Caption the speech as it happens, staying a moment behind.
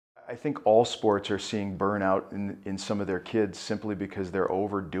I think all sports are seeing burnout in some of their kids simply because they're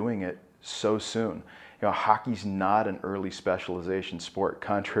overdoing it so soon. You know, hockey's not an early specialization sport,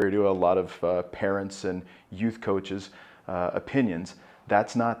 contrary to a lot of parents and youth coaches' opinions.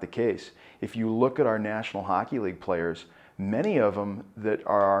 That's not the case. If you look at our National Hockey League players, many of them that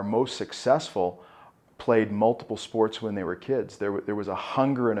are our most successful played multiple sports when they were kids. There was a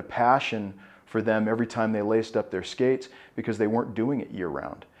hunger and a passion for them every time they laced up their skates because they weren't doing it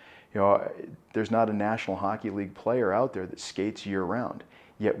year-round. You know, there's not a National Hockey League player out there that skates year-round.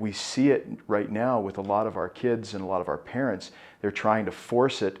 Yet we see it right now with a lot of our kids and a lot of our parents. They're trying to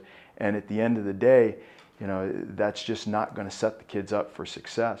force it, and at the end of the day, you know, that's just not going to set the kids up for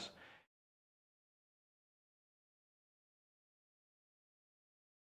success.